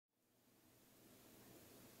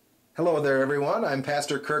Hello there, everyone. I'm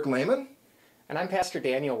Pastor Kirk Lehman. And I'm Pastor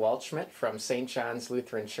Daniel Waldschmidt from St. John's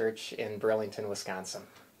Lutheran Church in Burlington, Wisconsin.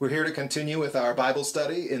 We're here to continue with our Bible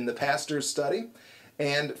study in the Pastor's Study.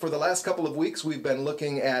 And for the last couple of weeks, we've been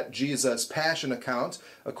looking at Jesus' Passion account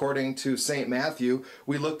according to St. Matthew.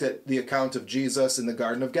 We looked at the account of Jesus in the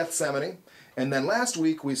Garden of Gethsemane. And then last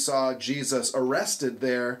week, we saw Jesus arrested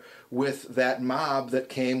there with that mob that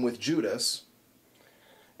came with Judas.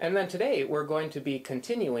 And then today we're going to be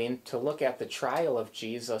continuing to look at the trial of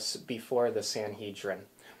Jesus before the Sanhedrin.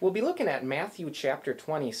 We'll be looking at Matthew chapter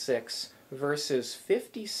 26, verses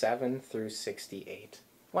 57 through 68.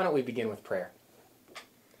 Why don't we begin with prayer?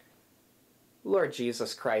 Lord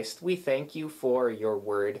Jesus Christ, we thank you for your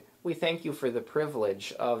word. We thank you for the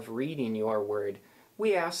privilege of reading your word.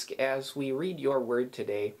 We ask as we read your word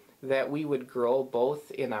today that we would grow both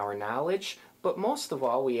in our knowledge, but most of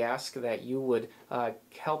all, we ask that you would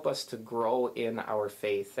help us to grow in our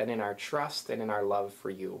faith and in our trust and in our love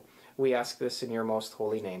for you. We ask this in your most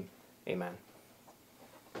holy name. Amen.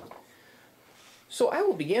 So I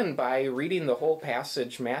will begin by reading the whole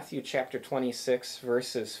passage, Matthew chapter 26,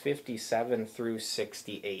 verses 57 through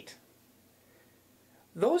 68.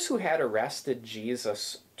 Those who had arrested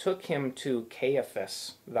Jesus took him to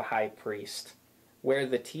Caiaphas, the high priest, where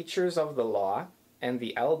the teachers of the law and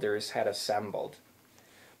the elders had assembled.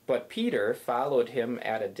 But Peter followed him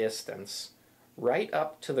at a distance, right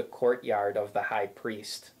up to the courtyard of the high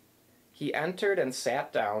priest. He entered and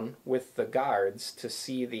sat down with the guards to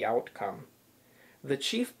see the outcome. The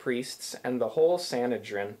chief priests and the whole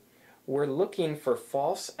Sanhedrin were looking for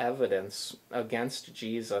false evidence against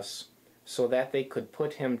Jesus so that they could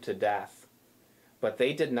put him to death. But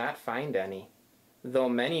they did not find any, though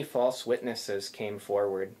many false witnesses came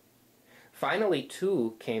forward. Finally,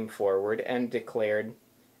 two came forward and declared,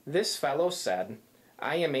 "This fellow said,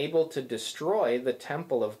 'I am able to destroy the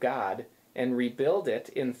temple of God and rebuild it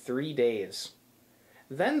in 3 days.'"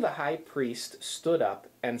 Then the high priest stood up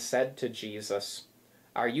and said to Jesus,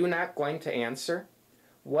 "Are you not going to answer?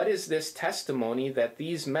 What is this testimony that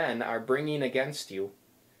these men are bringing against you?"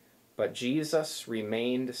 But Jesus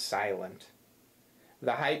remained silent.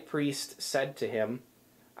 The high priest said to him,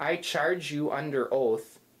 "I charge you under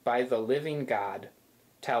oath by the living God.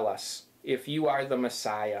 Tell us if you are the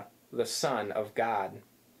Messiah, the Son of God."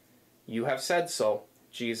 "You have said so,"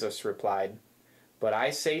 Jesus replied. "But I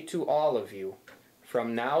say to all of you,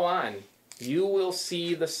 from now on you will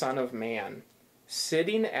see the Son of Man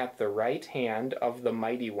sitting at the right hand of the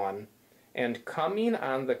Mighty One and coming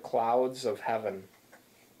on the clouds of heaven."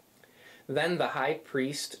 Then the high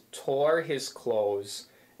priest tore his clothes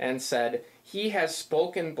and said, "He has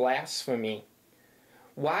spoken blasphemy.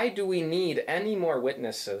 Why do we need any more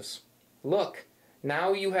witnesses? Look,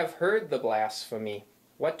 now you have heard the blasphemy.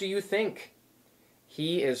 What do you think?"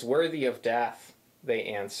 "He is worthy of death," they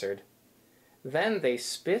answered. Then they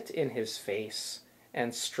spit in his face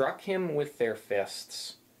and struck him with their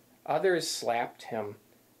fists. Others slapped him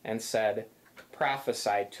and said,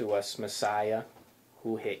 "Prophesy to us, Messiah,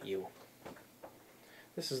 who hit you?"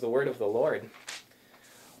 This is the word of the Lord.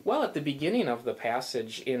 Well, at the beginning of the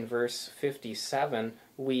passage in verse 57,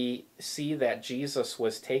 we see that Jesus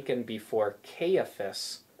was taken before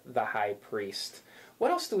Caiaphas, the high priest. What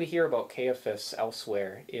else do we hear about Caiaphas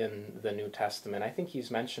elsewhere in the New Testament? I think he's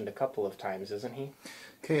mentioned a couple of times, isn't he?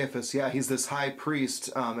 Caiaphas, yeah, he's this high priest.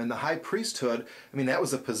 And the high priesthood, I mean, that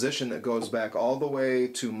was a position that goes back all the way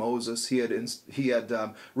to Moses. He had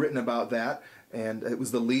written about that, and it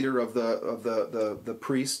was the leader of the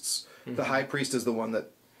priests. Mm-hmm. The high priest is the one that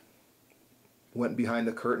went behind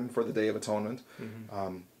the curtain for the Day of Atonement.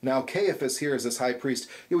 Mm-hmm. Now Caiaphas here is this high priest.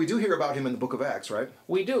 Yeah, we do hear about him in the book of Acts, right?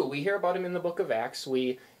 We do. We hear about him in the book of Acts.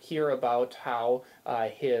 We hear about how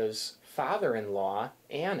his father-in-law,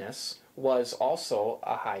 Annas, was also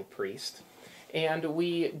a high priest. And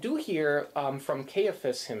we do hear from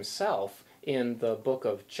Caiaphas himself in the book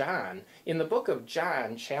of John. In the book of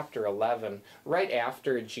John, chapter 11, right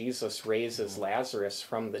after Jesus raises Lazarus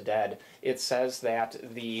from the dead, it says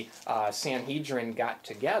that the Sanhedrin got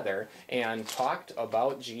together and talked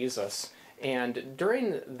about Jesus. And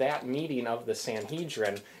during that meeting of the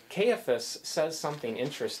Sanhedrin, Caiaphas says something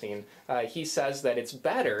interesting. He says that it's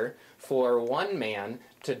better for one man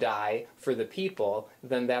to die for the people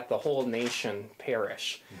than that the whole nation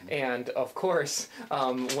perish. Mm-hmm. And of course,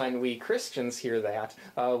 when we Christians hear that,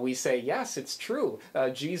 we say, yes, it's true.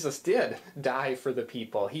 Jesus did die for the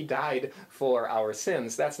people. He died for our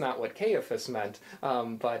sins. That's not what Caiaphas meant,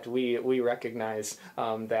 but we recognize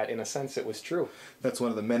that in a sense it was true. That's one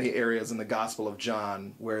of the many areas in the Gospel of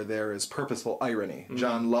John where there is purposeful irony. Mm-hmm.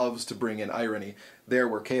 John loves to bring in irony. There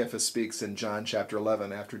where Caiaphas speaks in John chapter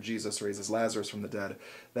 11, after Jesus raises Lazarus from the dead,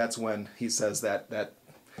 that's when he says that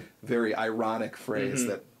very ironic phrase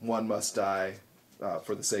that one must die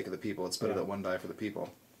for the sake of the people. It's better that one die for the people.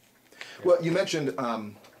 Yeah. Well, you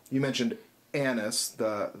mentioned Annas,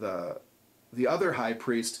 the other high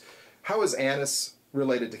priest. How is Annas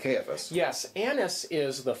related to Caiaphas? Yes, Annas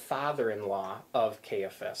is the father-in-law of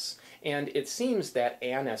Caiaphas, and it seems that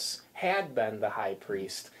Annas had been the high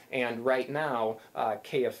priest, and right now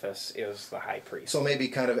Caiaphas is the high priest. So maybe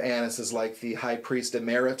kind of Annas is like the high priest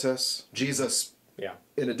emeritus. Jesus,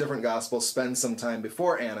 in a different gospel, spends some time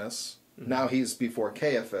before Annas. Now he's before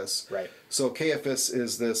Caiaphas. Right. So Caiaphas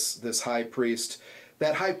is this high priest.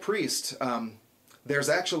 That high priest, there's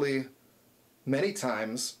actually many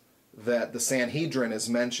times that the Sanhedrin is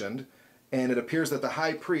mentioned, and it appears that the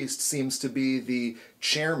high priest seems to be the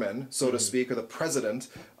chairman, so to speak, or the president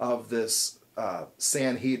of this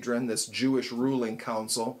Sanhedrin, this Jewish ruling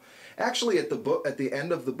council. Actually, at the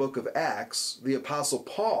end of the book of Acts, the Apostle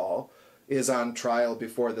Paul is on trial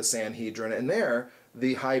before the Sanhedrin, and there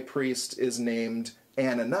the high priest is named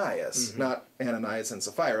Ananias, not Ananias and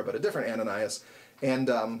Sapphira, but a different Ananias, and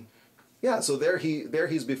so there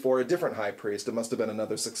he's before a different high priest. It must have been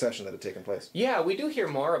another succession that had taken place. Yeah, we do hear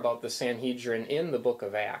more about the Sanhedrin in the book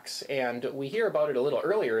of Acts, and we hear about it a little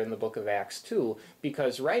earlier in the book of Acts too,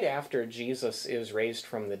 because right after Jesus is raised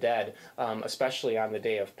from the dead, especially on the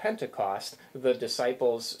day of Pentecost, the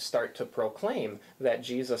disciples start to proclaim that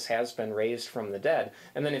Jesus has been raised from the dead.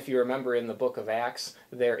 And then if you remember in the book of Acts,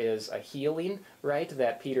 there is a healing, right,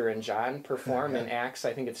 that Peter and John perform in Acts.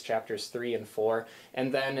 I think it's chapters 3 and 4.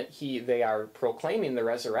 And then they are proclaiming the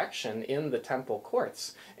resurrection in the temple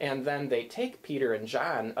courts. And then they take Peter and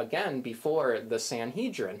John again before the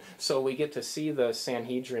Sanhedrin. So we get to see the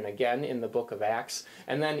Sanhedrin again in the book of Acts.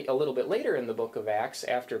 And then a little bit later in the book of Acts,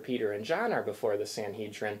 after Peter and John are before the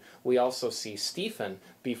Sanhedrin, we also see Stephen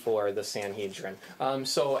before the Sanhedrin.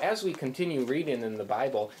 So as we continue reading in the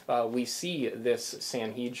Bible, we see this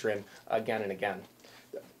Sanhedrin again and again.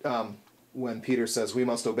 When Peter says we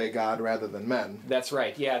must obey God rather than men. That's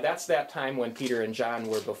right. Yeah, that's that time when Peter and John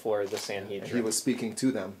were before the Sanhedrin. He was speaking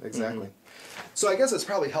to them, exactly. So I guess it's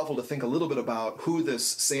probably helpful to think a little bit about who this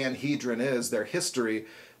Sanhedrin is, their history.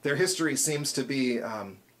 Their history seems to be,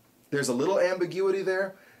 there's a little ambiguity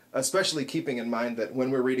there, especially keeping in mind that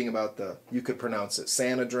when we're reading about you could pronounce it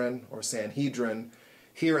Sanhedrin or Sanhedrin,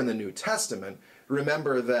 here in the New Testament,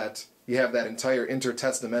 remember that you have that entire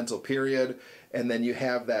intertestamental period, and then you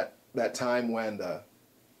have that time when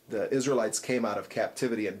the Israelites came out of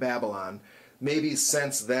captivity in Babylon. Maybe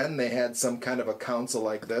since then they had some kind of a council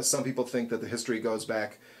like this. Some people think that the history goes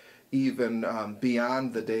back even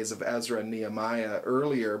beyond the days of Ezra and Nehemiah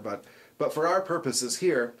earlier, but for our purposes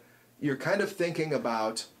here, you're kind of thinking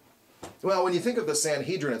about, well, when you think of the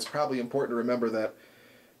Sanhedrin, it's probably important to remember that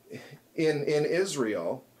in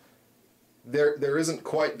Israel, there isn't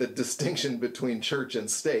quite the distinction between church and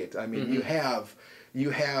state. I mean,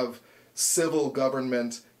 you have civil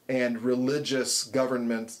government and religious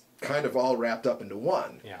government kind of all wrapped up into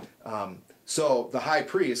one. Yeah. So the high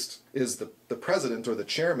priest is the president or the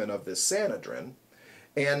chairman of this Sanhedrin,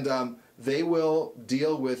 and they will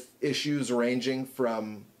deal with issues ranging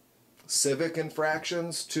from civic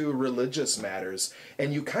infractions to religious matters.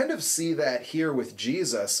 And you kind of see that here with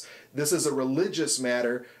Jesus. This is a religious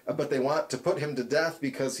matter, but they want to put him to death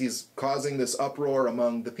because he's causing this uproar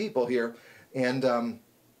among the people here. And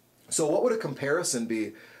so what would a comparison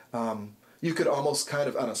be? You could almost kind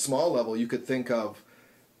of, on a small level, you could think of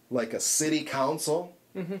like a city council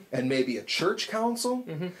and maybe a church council,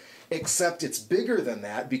 except it's bigger than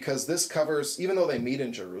that because this covers, even though they meet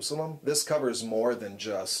in Jerusalem, this covers more than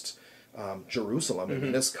just Jerusalem. I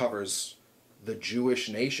mean, this covers the Jewish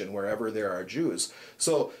nation wherever there are Jews.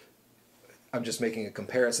 So I'm just making a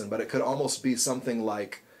comparison, but it could almost be something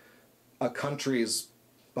like a country's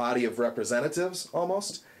body of representatives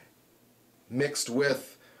almost mixed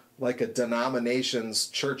with like a denomination's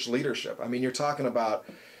church leadership. I mean, you're talking about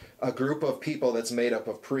a group of people that's made up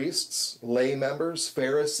of priests, lay members,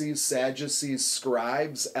 Pharisees, Sadducees,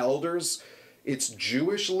 scribes, elders. It's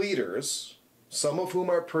Jewish leaders, some of whom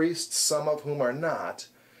are priests, some of whom are not,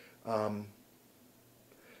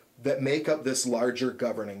 that make up this larger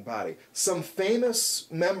governing body. Some famous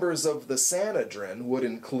members of the Sanhedrin would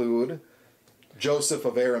include Joseph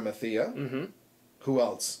of Arimathea. Who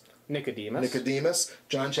else? Nicodemus.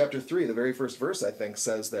 John chapter 3, the very first verse, I think,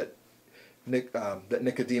 says that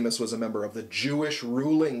Nicodemus was a member of the Jewish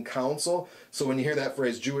ruling council. So when you hear that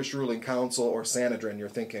phrase, Jewish ruling council or Sanhedrin, you're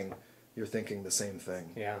thinking the same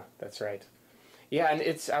thing. Yeah, that's right. Yeah,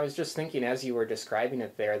 and I was just thinking as you were describing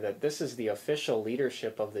it there that this is the official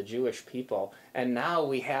leadership of the Jewish people, and now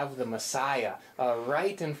we have the Messiah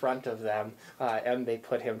right in front of them, and they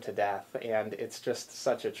put him to death, and it's just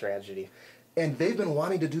such a tragedy. And they've been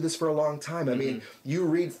wanting to do this for a long time. I mean, you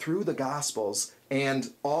read through the Gospels,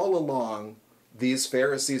 and all along, these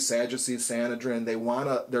Pharisees, Sadducees, Sanhedrin,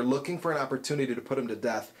 they're looking for an opportunity to put him to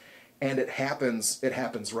death. And it happens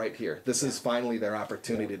right here. This is finally their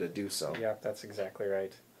opportunity to do so. Yeah, that's exactly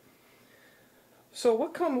right. So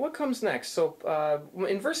what comes next? So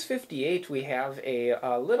in verse 58 we have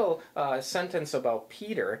a little sentence about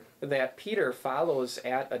Peter, that Peter follows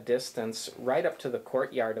at a distance right up to the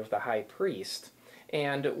courtyard of the high priest.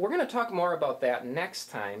 And we're going to talk more about that next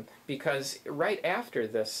time, because right after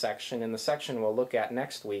this section, in the section we'll look at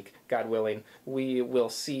next week, God willing, we will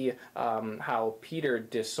see how Peter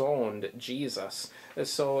disowned Jesus.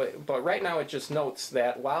 But right now it just notes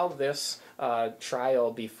that while this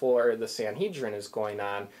trial before the Sanhedrin is going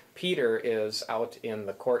on, Peter is out in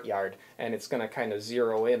the courtyard, and it's going to kind of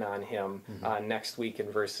zero in on him next week in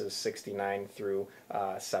verses 69 through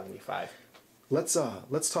 75. Let's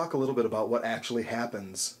talk a little bit about what actually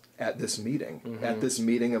happens at this meeting, at this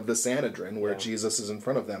meeting of the Sanhedrin, where Jesus is in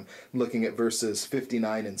front of them, looking at verses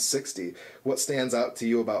 59 and 60. What stands out to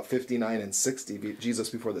you about 59 and 60, Jesus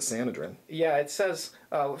before the Sanhedrin? Yeah, it says,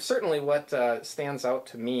 certainly what stands out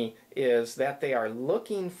to me is that they are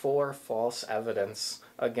looking for false evidence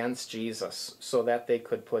against Jesus so that they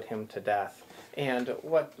could put him to death. And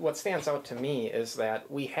what stands out to me is that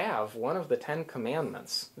we have one of the 10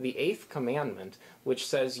 commandments, the 8th commandment, which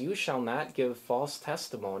says, "You shall not give false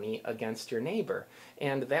testimony against your neighbor."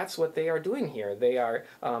 And that's what they are doing here. They are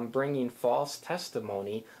bringing false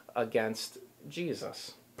testimony against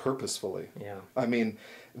Jesus. Purposefully. Yeah. I mean,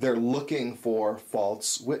 they're looking for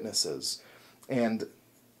false witnesses. And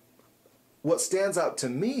what stands out to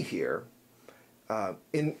me here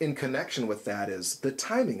in connection with that is the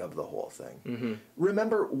timing of the whole thing.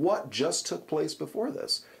 Remember what just took place before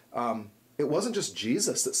this. It wasn't just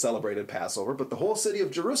Jesus that celebrated Passover, but the whole city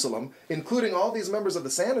of Jerusalem, including all these members of the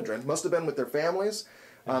Sanhedrin, must have been with their families,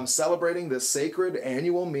 celebrating this sacred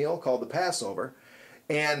annual meal called the Passover.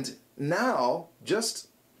 And now, just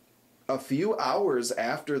a few hours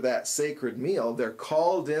after that sacred meal, they're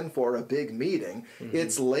called in for a big meeting.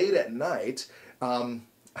 It's late at night.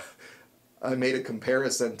 I made a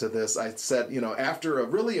comparison to this. I said, after a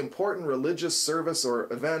really important religious service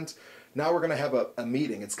or event, now we're going to have a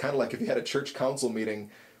meeting. It's kind of like if you had a church council meeting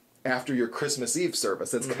after your Christmas Eve service.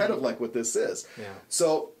 That's kind of like what this is. Yeah.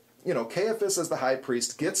 So, Caiaphas as the high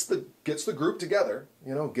priest gets the group together,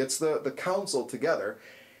 gets the council together,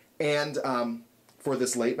 and for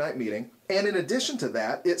this late night meeting. And in addition to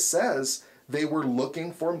that, it says they were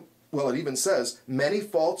looking for, well, it even says many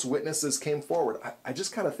false witnesses came forward. I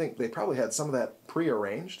just kind of think they probably had some of that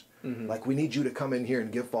prearranged. Like, we need you to come in here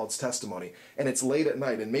and give false testimony. And it's late at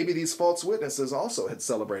night. And maybe these false witnesses also had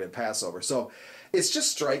celebrated Passover. So it's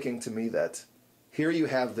just striking to me that here you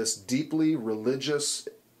have this deeply religious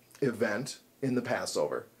event in the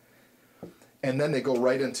Passover. And then they go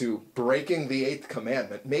right into breaking the 8th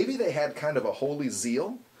commandment. Maybe they had kind of a holy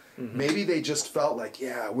zeal. Maybe they just felt like,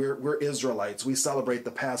 yeah, we're Israelites. We celebrate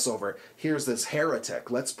the Passover. Here's this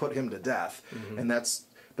heretic. Let's put him to death.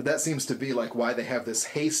 But that seems to be like why they have this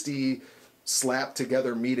hasty, slapped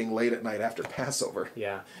together meeting late at night after Passover.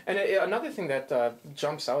 Yeah. And another thing that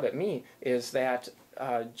jumps out at me is that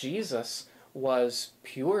Jesus was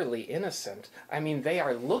purely innocent. I mean, they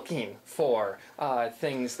are looking for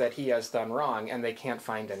things that he has done wrong, and they can't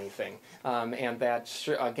find anything. And that,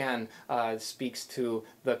 again, speaks to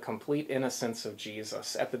the complete innocence of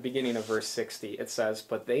Jesus. At the beginning of verse 60, it says,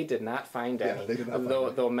 "But they did not find any,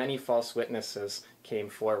 though many false witnesses came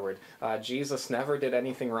forward." Jesus never did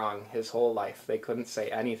anything wrong his whole life. They couldn't say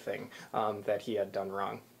anything that he had done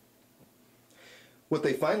wrong. What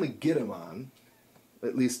they finally get him on,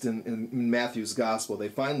 at least in Matthew's gospel, they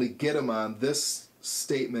finally get him on this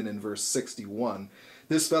statement in verse 61.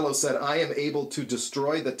 This fellow said, "I am able to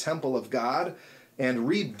destroy the temple of God and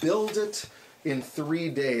rebuild it in 3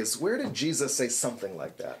 days." Where did Jesus say something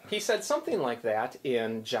like that? He said something like that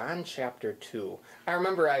in John chapter 2. I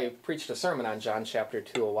remember I preached a sermon on John chapter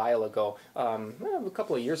 2 a while ago, a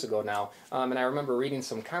couple of years ago now, and I remember reading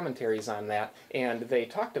some commentaries on that, and they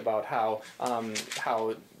talked about how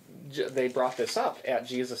they brought this up at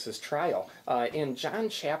Jesus' trial. In John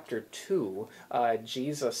chapter 2,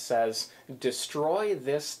 Jesus says, destroy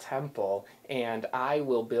this temple and I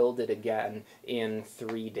will build it again in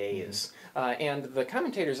 3 days. And the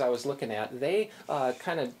commentators I was looking at, they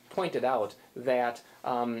kind of pointed out that,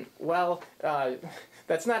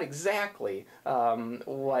 that's not exactly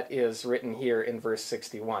what is written here in verse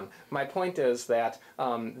 61. My point is that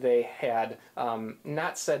they had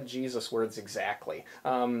not said Jesus' words exactly.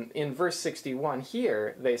 In verse 61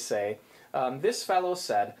 here, they say, this fellow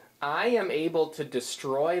said, I am able to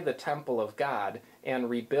destroy the temple of God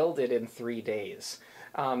and rebuild it in 3 days.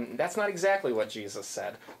 That's not exactly what Jesus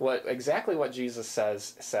said. Exactly what Jesus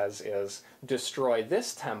says is, destroy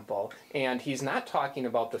this temple, and he's not talking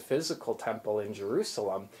about the physical temple in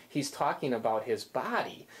Jerusalem. He's talking about his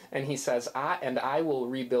body, and he says, I will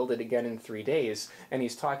rebuild it again in 3 days, and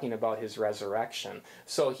he's talking about his resurrection.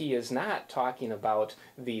 So he is not talking about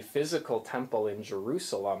the physical temple in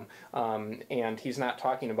Jerusalem, and he's not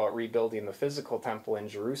talking about rebuilding the physical temple in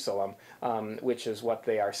Jerusalem, which is what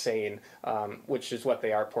they are saying, which is what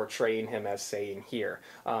they are portraying him as saying here.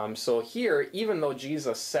 So here, even though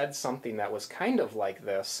Jesus said something that was kind of like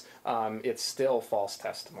this, it's still false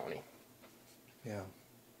testimony. Yeah.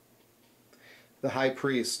 The high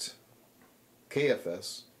priest,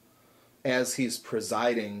 Caiaphas, as he's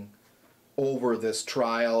presiding over this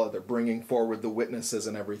trial, they're bringing forward the witnesses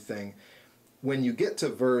and everything, when you get to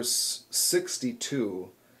verse 62,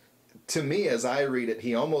 to me, as I read it,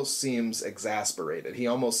 he almost seems exasperated. He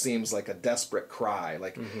almost seems like a desperate cry.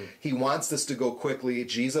 Like he wants this to go quickly.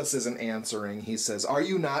 Jesus isn't answering. He says, are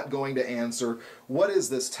you not going to answer? What is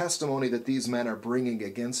this testimony that these men are bringing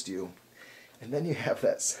against you? And then you have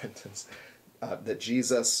that sentence that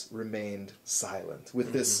Jesus remained silent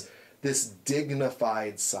with this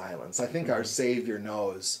dignified silence. I think our Savior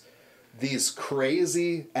knows these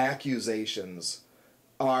crazy accusations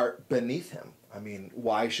are beneath him. I mean,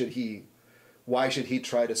 why should he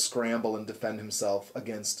try to scramble and defend himself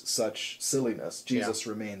against such silliness? Jesus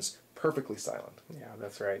remains perfectly silent. Yeah,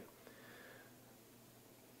 that's right.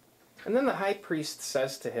 And then the high priest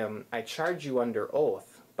says to him, I charge you under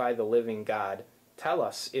oath by the living God, tell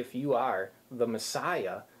us if you are the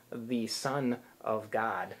Messiah, the Son of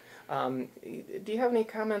God. Do you have any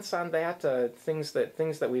comments on that? Things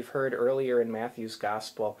that we've heard earlier in Matthew's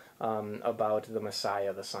Gospel about the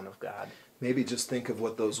Messiah, the Son of God. Maybe just think of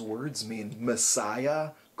what those words mean. Messiah,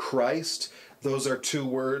 Christ, those are two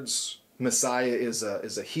words. Messiah is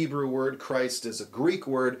a Hebrew word, Christ is a Greek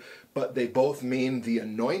word, but they both mean the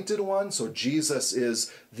anointed one. So Jesus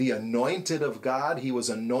is the anointed of God. He was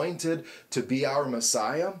anointed to be our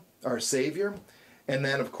Messiah, our Savior. And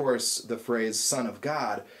then, of course, the phrase Son of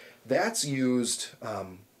God, that's used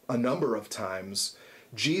a number of times.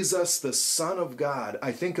 Jesus, the Son of God.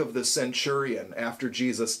 I think of the centurion after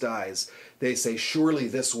Jesus dies. They say, surely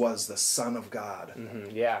this was the Son of God.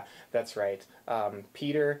 Yeah, that's right.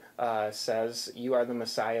 Peter says, you are the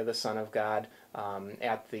Messiah, the Son of God.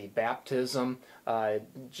 At the baptism,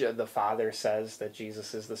 the Father says that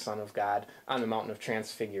Jesus is the Son of God. On the Mountain of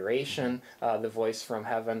Transfiguration, the voice from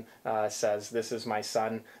heaven says, this is my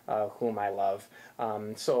Son whom I love.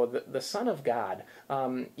 So the Son of God.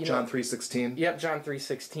 John 3:16. Yep, John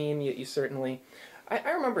 3:16, you certainly...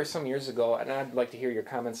 I remember some years ago, and I'd like to hear your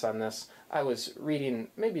comments on this, I was reading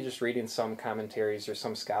some commentaries or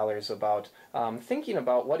some scholars about thinking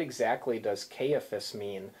about what exactly does Caiaphas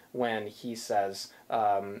mean when he says,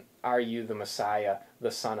 are you the Messiah,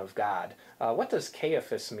 the Son of God? What does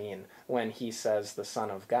Caiaphas mean when he says the Son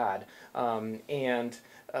of God? I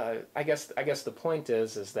guess the point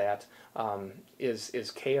is that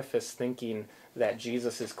is Caiaphas thinking that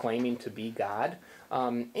Jesus is claiming to be God?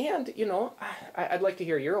 I'd like to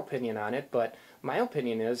hear your opinion on it, but my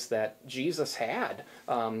opinion is that Jesus had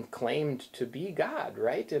claimed to be God,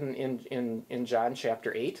 right? In John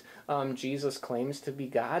chapter 8, Jesus claims to be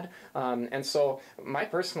God. And so my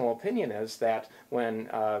personal opinion is that when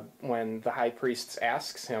the high priest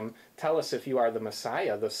asks him, tell us if you are the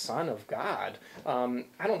Messiah, the Son of God,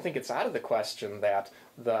 I don't think it's out of the question that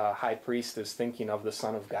the high priest is thinking of the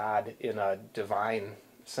Son of God in a divine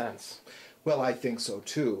sense. Well, I think so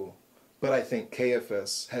too. But I think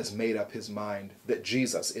Caiaphas has made up his mind that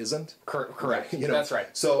Jesus isn't. Correct. That's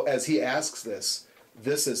right. So as he asks this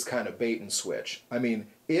is kind of bait and switch. I mean,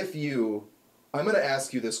 I'm going to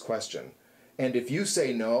ask you this question, and if you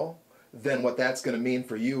say no, then what that's going to mean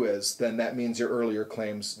for you is, then that means your earlier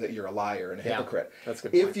claims that you're a liar and a hypocrite. That's a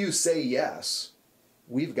good point. If you say yes,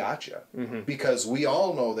 we've got you. Because we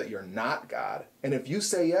all know that you're not God. And if you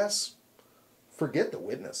say yes, forget the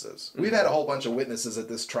witnesses. We've had a whole bunch of witnesses at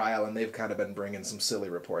this trial, and they've kind of been bringing some silly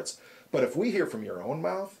reports. But if we hear from your own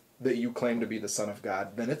mouth that you claim to be the Son of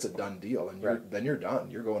God, then it's a done deal, and then you're done.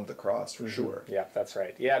 You're going to the cross for sure. Yeah, that's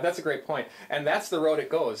right. Yeah, that's a great point. And that's the road it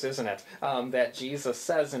goes, isn't it? That Jesus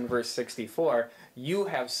says in verse 64, "You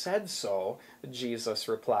have said so," Jesus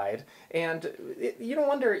replied. And you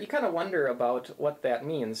kind of wonder about what that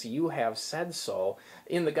means. You have said so.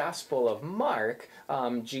 In the Gospel of Mark,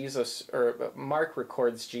 Mark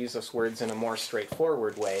records Jesus' words in a more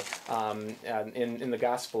straightforward way. In the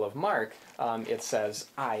Gospel of Mark, it says,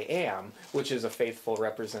 "I am," which is a faithful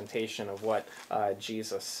representation of what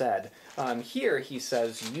Jesus said. Here he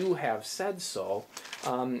says, "You have said so,"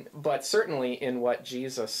 but certainly in what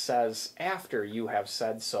Jesus says after "you have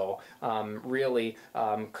said so," really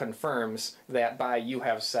confirms that by "you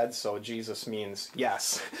have said so," Jesus means,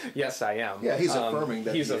 yes, yes I am. Yeah, he's affirming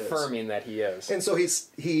that he's affirming that he is. And so he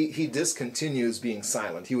discontinues being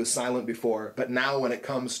silent. He was silent before, but now when it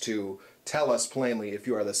comes to tell us plainly if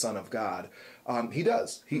you are the Son of God, he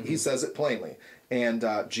does. He says it plainly. And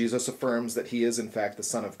Jesus affirms that he is, in fact, the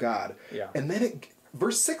Son of God. Yeah. And then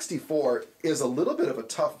verse 64 is a little bit of a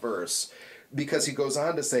tough verse, because he goes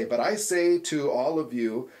on to say, "But I say to all of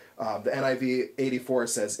you," the NIV 84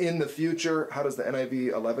 says, "in the future," how does the NIV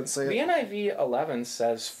 11 say it? The NIV 11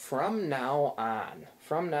 says, "from now on."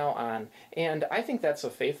 From now on. And I think that's a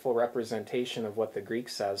faithful representation of what the Greek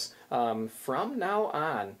says. From now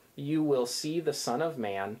on, you will see the Son of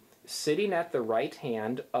Man sitting at the right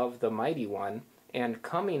hand of the Mighty One and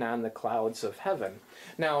coming on the clouds of heaven.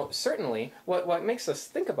 Now, certainly, what makes us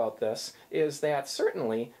think about this is that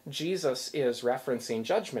certainly Jesus is referencing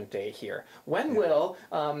Judgment Day here. When will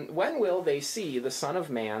they see the Son of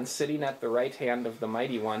Man sitting at the right hand of the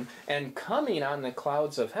Mighty One and coming on the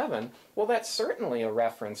clouds of heaven? Well, that's certainly a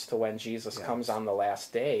reference to when Jesus comes on the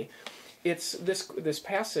last day. It's this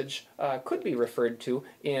passage could be referred to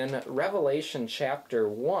in Revelation chapter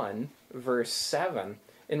 1, verse 7.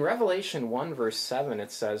 In Revelation 1, verse 7, it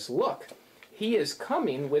says, "Look, he is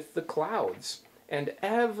coming with the clouds, and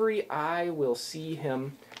every eye will see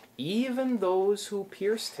him, even those who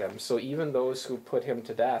pierced him," so even those who put him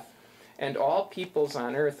to death, "and all peoples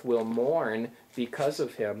on earth will mourn because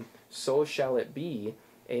of him, so shall it be.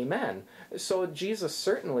 Amen." So Jesus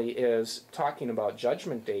certainly is talking about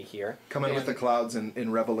Judgment Day here. Coming with the clouds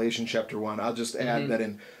in Revelation chapter 1. I'll just add that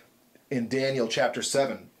in Daniel chapter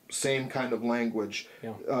 7, same kind of language.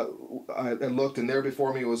 Yeah. I looked, and there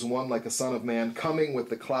before me was one like a son of man, coming with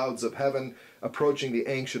the clouds of heaven, approaching the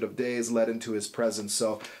Ancient of Days, led into his presence.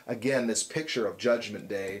 So again, this picture of Judgment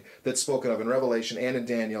Day that's spoken of in Revelation and in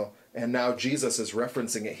Daniel, and now Jesus is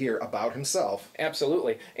referencing it here about himself.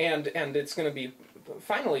 Absolutely. And it's going to be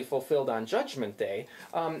finally fulfilled on Judgment Day.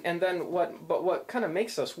 And then what kind of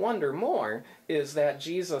makes us wonder more is that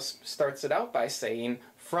Jesus starts it out by saying,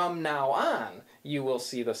 "From now on, you will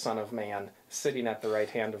see the Son of Man sitting at the right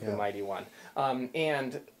hand of the Mighty One."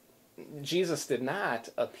 And Jesus did not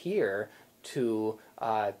appear to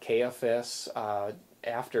Caiaphas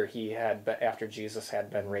after Jesus had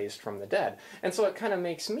been raised from the dead. And so it kind of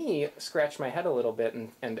makes me scratch my head a little bit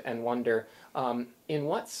and wonder, in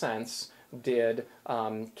what sense did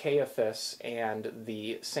Caiaphas and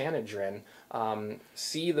the Sanhedrin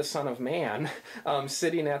see the Son of Man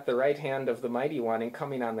sitting at the right hand of the Mighty One and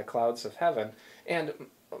coming on the clouds of heaven? And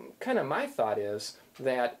kind of my thought is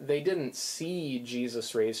that they didn't see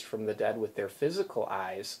Jesus raised from the dead with their physical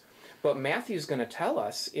eyes, but Matthew's going to tell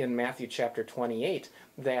us in Matthew chapter 28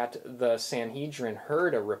 that the Sanhedrin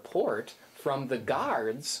heard a report from the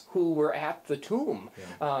guards who were at the tomb.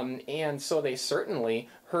 And so they certainly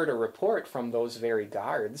heard a report from those very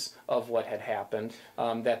guards of what had happened,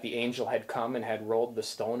 that the angel had come and had rolled the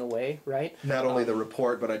stone away, right? Not only the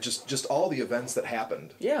report, but just all the events that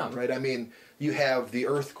happened. Yeah. Right? I mean, you have the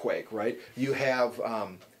earthquake, right? You have...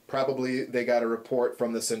 probably they got a report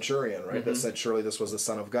from the centurion, right, that said surely this was the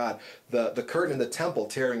Son of God. The curtain in the temple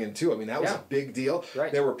tearing in two, I mean, that was a big deal.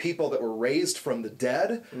 Right. There were people that were raised from the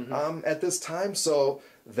dead at this time, so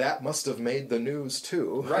that must have made the news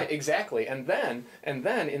too. Right, exactly. And then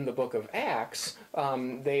in the book of Acts,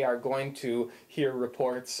 they are going to hear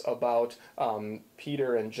reports about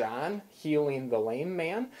Peter and John healing the lame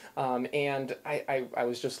man. And I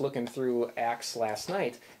was just looking through Acts last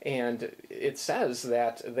night, and it says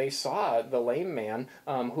that they saw the lame man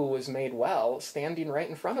who was made well standing right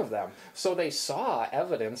in front of them. So they saw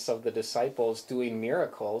evidence of the disciples doing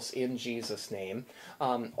miracles in Jesus' name.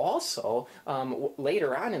 Also,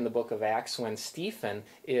 later on in the book of Acts, when Stephen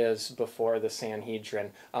is before the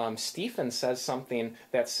Sanhedrin, Stephen says something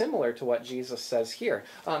that's similar to what Jesus says here.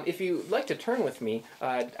 If you'd like to turn with me,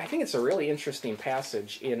 I think it's a really interesting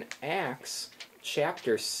passage in Acts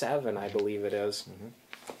chapter 7, I believe it is.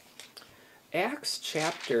 Acts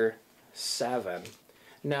chapter 7.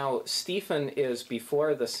 Now, Stephen is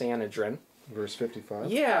before the Sanhedrin. Verse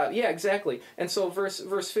 55. Yeah, exactly. And so verse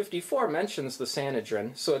 54 mentions the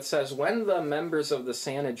Sanhedrin. So it says, when the members of the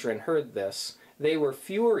Sanhedrin heard this, they were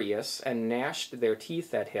furious and gnashed their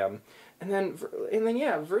teeth at him. And then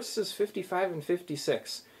verses 55 and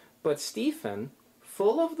 56. But Stephen,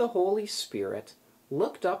 full of the Holy Spirit,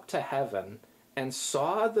 looked up to heaven and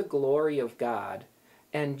saw the glory of God,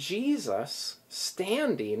 and Jesus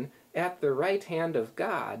standing at the right hand of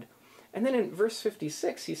God. And then in verse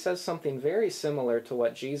 56, he says something very similar to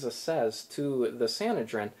what Jesus says to the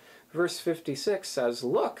Sanhedrin. Verse 56 says,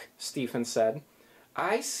 look, Stephen said,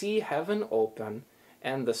 I see heaven open,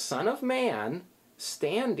 and the Son of Man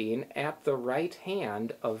standing at the right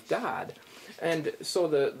hand of God. And so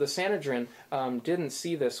the Sanhedrin didn't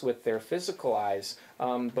see this with their physical eyes,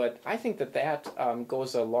 but I think that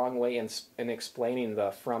goes a long way in explaining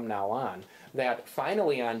the from now on. That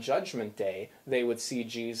finally on Judgment Day, they would see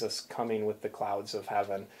Jesus coming with the clouds of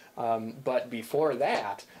heaven. But before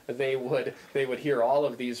that, they would hear all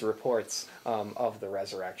of these reports of the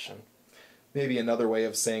resurrection. Maybe another way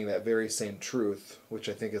of saying that very same truth, which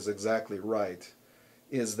I think is exactly right,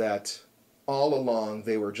 is that all along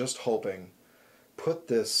they were just hoping, put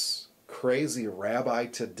this crazy rabbi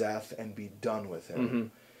to death and be done with him. Mm-hmm.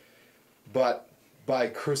 But by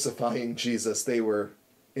crucifying Jesus, they were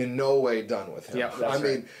in no way done with him. Yeah, that's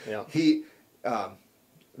right. Yeah. He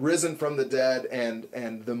risen from the dead,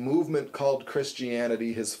 and the movement called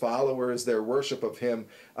Christianity, his followers, their worship of him,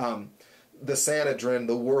 the Sanhedrin,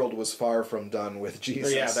 the world was far from done with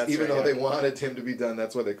Jesus. Yeah, that's Even right, though yeah. they wanted him to be done,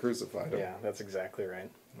 that's why they crucified him. Yeah, that's exactly right.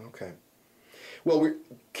 Okay. Well, we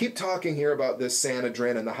keep talking here about this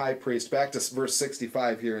Sanhedrin and the high priest. Back to verse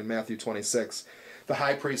 65 here in Matthew 26. The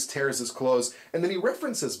high priest tears his clothes, and then he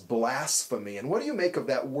references blasphemy. And what do you make of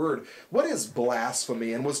that word? What is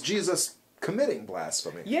blasphemy? And was Jesus committing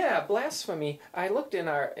blasphemy? Yeah, blasphemy. I looked in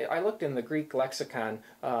the Greek lexicon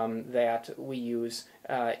that we use,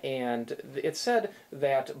 and it said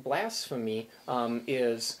that blasphemy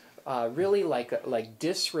is really like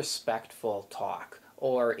disrespectful talk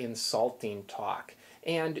or insulting talk.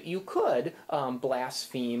 And you could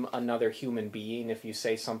blaspheme another human being if you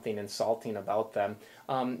say something insulting about them.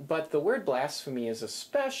 But the word blasphemy is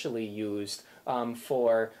especially used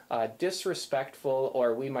for disrespectful,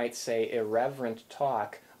 or we might say irreverent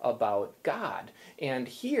talk about God. And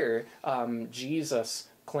here, Jesus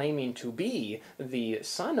claiming to be the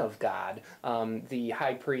Son of God, the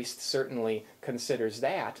high priest certainly considers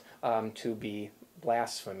that to be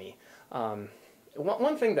blasphemy.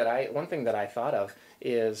 One thing that I thought of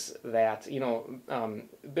is that,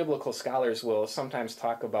 biblical scholars will sometimes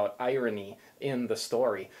talk about irony in the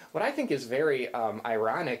story. What I think is very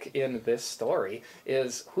ironic in this story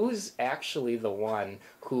is who's actually the one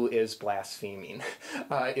who is blaspheming.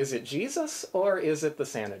 Is it Jesus or is it the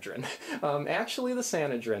Sanhedrin? Actually, the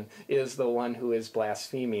Sanhedrin is the one who is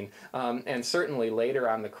blaspheming. And certainly later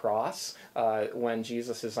on the cross, when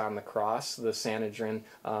Jesus is on the cross, the Sanhedrin,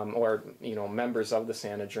 or members of the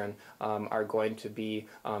Sanhedrin, are going to be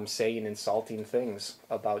saying insulting things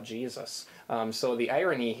about Jesus. So the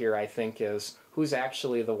irony here, I think, is who's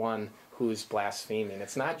actually the one who's blaspheming.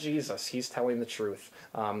 It's not Jesus. He's telling the truth.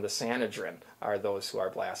 The Sanhedrin are those who are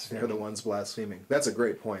blaspheming. They're the ones blaspheming. That's a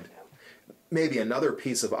great point. Maybe another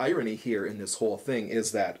piece of irony here in this whole thing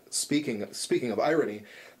is that, speaking of irony,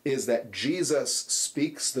 is that Jesus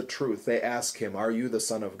speaks the truth. They ask him, "Are you the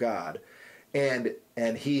Son of God?" And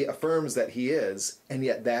he affirms that he is, and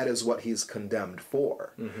yet that is what he's condemned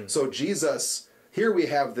for. Mm-hmm. So Jesus, here we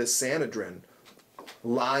have this Sanhedrin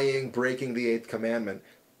lying, breaking the 8th commandment,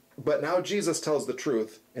 but now Jesus tells the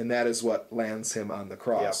truth, and that is what lands him on the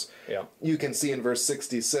cross. Yeah. You can see in verse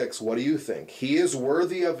 66, what do you think? He is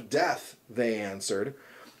worthy of death, they answered.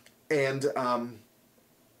 And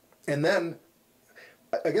then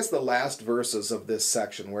I guess the last verses of this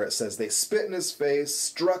section where it says they spit in his face,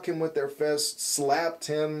 struck him with their fists, slapped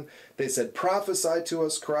him. They said, "Prophesy to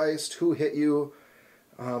us, Christ. Who hit you?"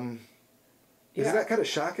 Isn't that kind of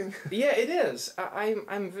shocking? Yeah, it is.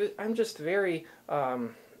 I'm just very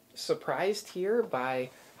surprised here by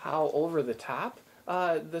how over the top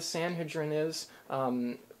the Sanhedrin is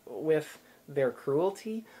with their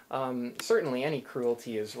cruelty. Certainly any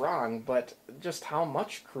cruelty is wrong, but just how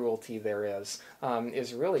much cruelty there is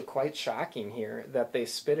really quite shocking here, that they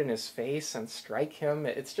spit in his face and strike him.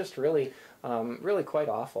 It's just really quite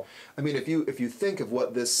awful. I mean, if you think of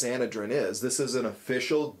what this Sanhedrin is, this is an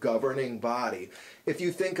official governing body. If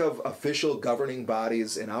you think of official governing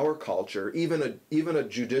bodies in our culture, even a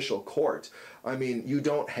judicial court, I mean, you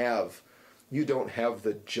don't have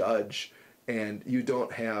the judge and you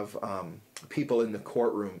don't have people in the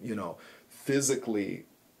courtroom, physically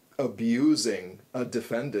abusing a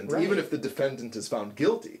defendant, Right. even if the defendant is found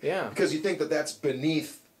guilty. Yeah. Because you think that that's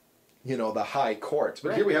beneath, the high court. But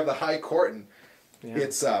Right. here we have the high court, and Yeah.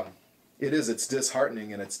 it's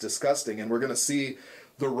disheartening and it's disgusting. And we're going to see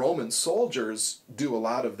the Roman soldiers do a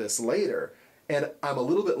lot of this later. And I'm a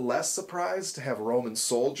little bit less surprised to have Roman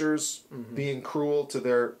soldiers being cruel to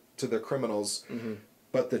their criminals,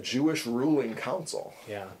 but the Jewish ruling council.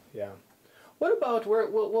 Yeah, yeah. What about,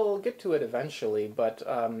 we'll get to it eventually, but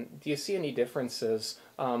do you see any differences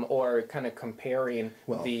or kind of comparing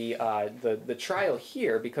Well- the trial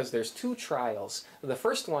here, because there's two trials. The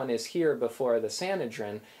first one is here before the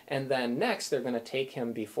Sanhedrin, and then next they're going to take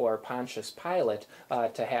him before Pontius Pilate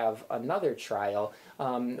to have another trial.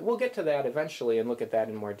 We'll get to that eventually and look at that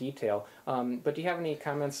in more detail. But do you have any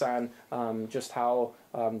comments on just how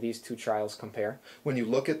these two trials compare? When you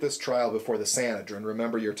look at this trial before the Sanhedrin,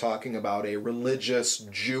 remember you're talking about a religious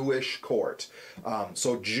Jewish court.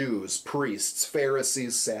 So Jews, priests,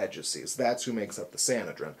 Pharisees, Sadducees, that's who makes up the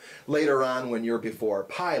Sanhedrin. Later on, when you're before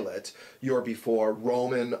Pilate, you're before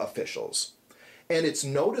Roman officials. And it's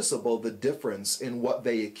noticeable the difference in what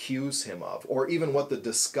they accuse him of, or even what the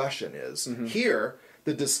discussion is. Here,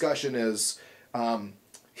 the discussion is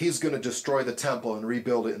he's going to destroy the temple and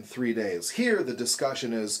rebuild it in 3 days. Here, the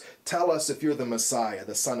discussion is, tell us if you're the Messiah,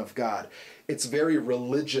 the Son of God. It's very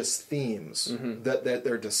religious themes that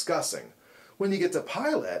they're discussing. When you get to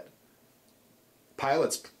Pilate,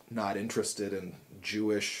 Pilate's not interested in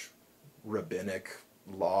Jewish rabbinic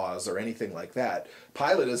laws or anything like that.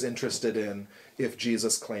 Pilate is interested in if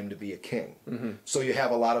Jesus claimed to be a king. So you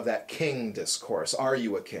have a lot of that king discourse. Are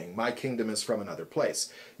you a king? My kingdom is from another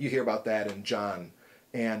place. You hear about that in John.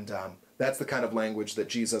 And that's the kind of language that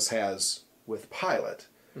Jesus has with Pilate.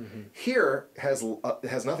 Here has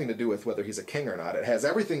nothing to do with whether he's a king or not. It has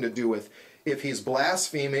everything to do with if he's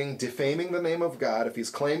blaspheming, defaming the name of God, if he's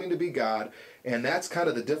claiming to be God. And that's kind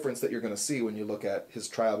of the difference that you're going to see when you look at his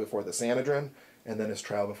trial before the Sanhedrin and then his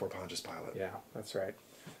trial before Pontius Pilate. Yeah, that's right.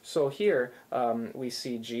 So here we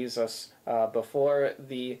see Jesus before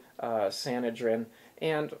the Sanhedrin,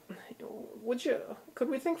 and could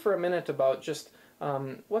we think for a minute about just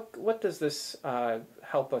what does this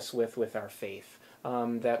help us with our faith?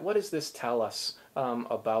 What does this tell us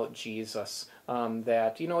about Jesus?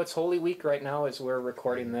 It's Holy Week right now as we're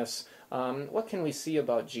recording this. What can we see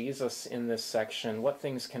about Jesus in this section? What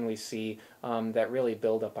things can we see that really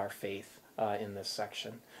build up our faith in this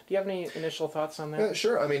section? Do you have any initial thoughts on that? Yeah,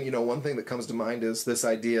 sure. I mean, one thing that comes to mind is this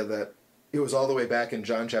idea that it was all the way back in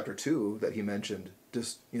John chapter 2 that he mentioned,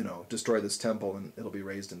 destroy this temple and it'll be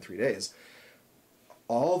raised in 3 days.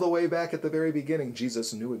 All the way back at the very beginning,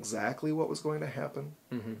 Jesus knew exactly what was going to happen,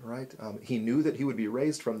 right? He knew that he would be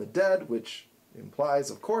raised from the dead, which implies,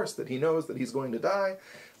 of course, that he knows that he's going to die.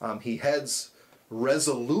 He heads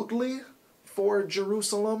resolutely for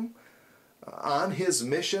Jerusalem on his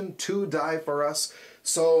mission to die for us.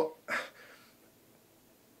 So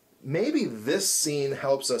maybe this scene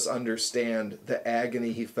helps us understand the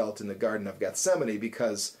agony he felt in the Garden of Gethsemane,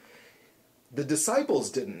 because the disciples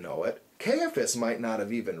didn't know it. Caiaphas might not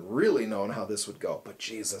have even really known how this would go, but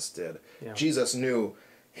Jesus did. Yeah. Jesus knew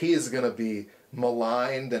he is going to be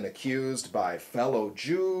maligned and accused by fellow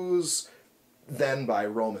Jews, then by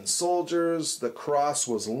Roman soldiers. The cross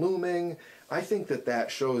was looming. I think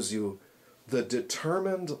that shows you the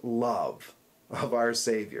determined love of our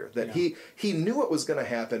Savior, that he knew what was going to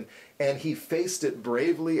happen, and he faced it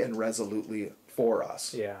bravely and resolutely for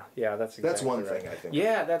us. Yeah, that's exactly That's one right. thing, I think.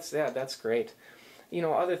 Yeah, that's great.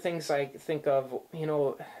 Other things I think of,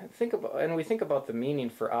 and we think about the meaning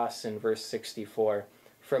for us in verse 64.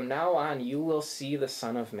 From now on you will see the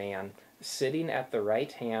Son of Man sitting at the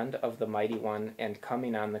right hand of the Mighty One and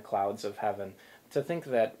coming on the clouds of heaven. To think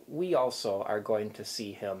that we also are going to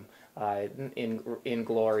see him in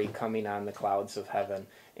glory coming on the clouds of heaven,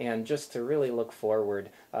 and just to really look forward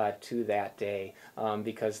to that day,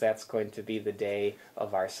 because that's going to be the day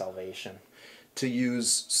of our salvation. To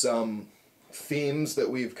use some themes that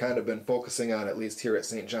we've kind of been focusing on, at least here at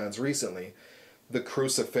St. John's recently, the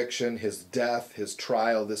crucifixion, his death, his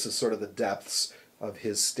trial, this is sort of the depths of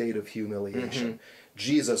his state of humiliation.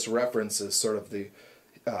 Jesus references sort of the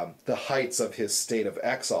heights of his state of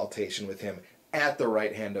exaltation with him at the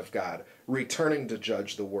right hand of God, returning to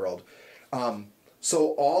judge the world.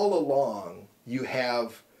 So all along, you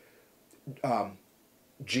have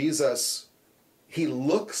Jesus, he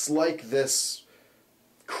looks like this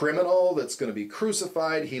criminal that's going to be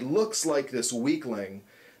crucified. He looks like this weakling.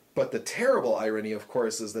 But the terrible irony, of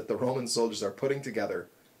course, is that the Roman soldiers are putting together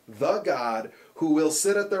the God who will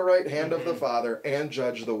sit at the right hand of the Father and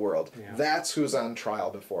judge the world. Yeah. That's who's on trial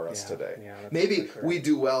before us Yeah, today. yeah, that's Maybe for sure. we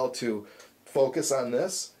do well to focus on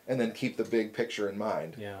this and then keep the big picture in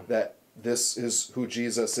mind. Yeah. That this is who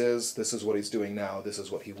Jesus is, this is what he's doing now, this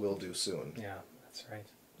is what he will do soon. Yeah, that's right.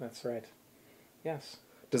 That's right. Yes.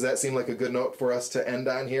 Does that seem like a good note for us to end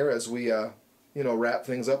on here as we wrap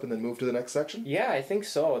things up and then move to the next section? Yeah, I think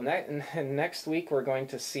so. And next week we're going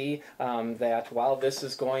to see that while this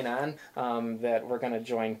is going on, that we're going to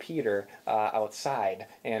join Peter outside,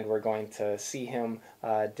 and we're going to see him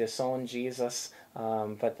disown Jesus.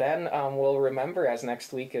 But then we'll remember, as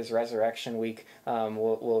next week is Resurrection Week,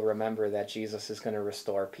 we'll remember that Jesus is going to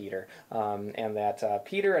restore Peter, and that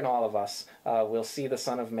Peter and all of us will see the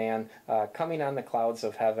Son of Man coming on the clouds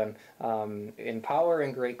of heaven in power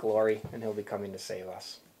and great glory, and he'll be coming to save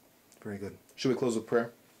us. Very good. Should we close with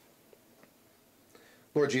prayer?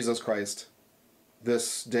 Lord Jesus Christ,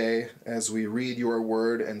 this day, as we read your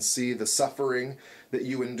word and see the suffering that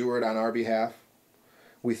you endured on our behalf,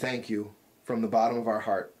 we thank you from the bottom of our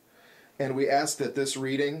heart. And we ask that this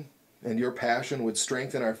reading and your passion would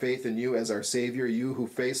strengthen our faith in you as our Savior, you who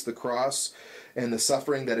faced the cross and the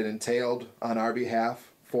suffering that it entailed on our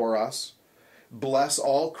behalf for us. Bless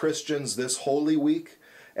all Christians this Holy Week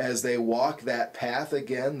as they walk that path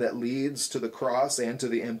again that leads to the cross and to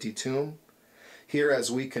the empty tomb. Here,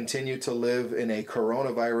 as we continue to live in a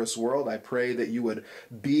coronavirus world, I pray that you would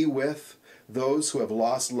be with those who have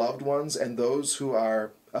lost loved ones and those who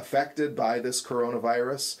are affected by this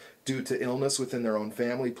coronavirus due to illness within their own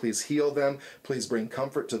family. Please heal them. Please bring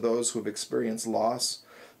comfort to those who have experienced loss.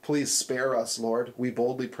 Please spare us, Lord. We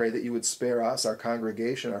boldly pray that you would spare us, our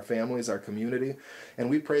congregation, our families, our community. And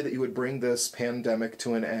we pray that you would bring this pandemic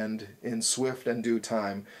to an end in swift and due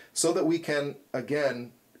time so that we can,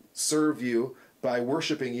 again, serve you by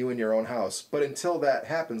worshiping you in your own house. But until that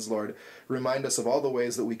happens, Lord, remind us of all the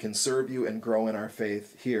ways that we can serve you and grow in our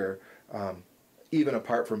faith here, even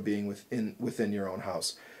apart from being within your own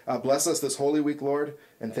house. Bless us this Holy Week, Lord,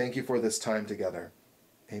 and thank you for this time together.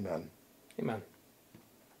 Amen. Amen.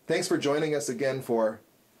 Thanks for joining us again for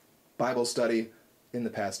Bible study in the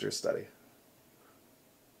Pastor's Study.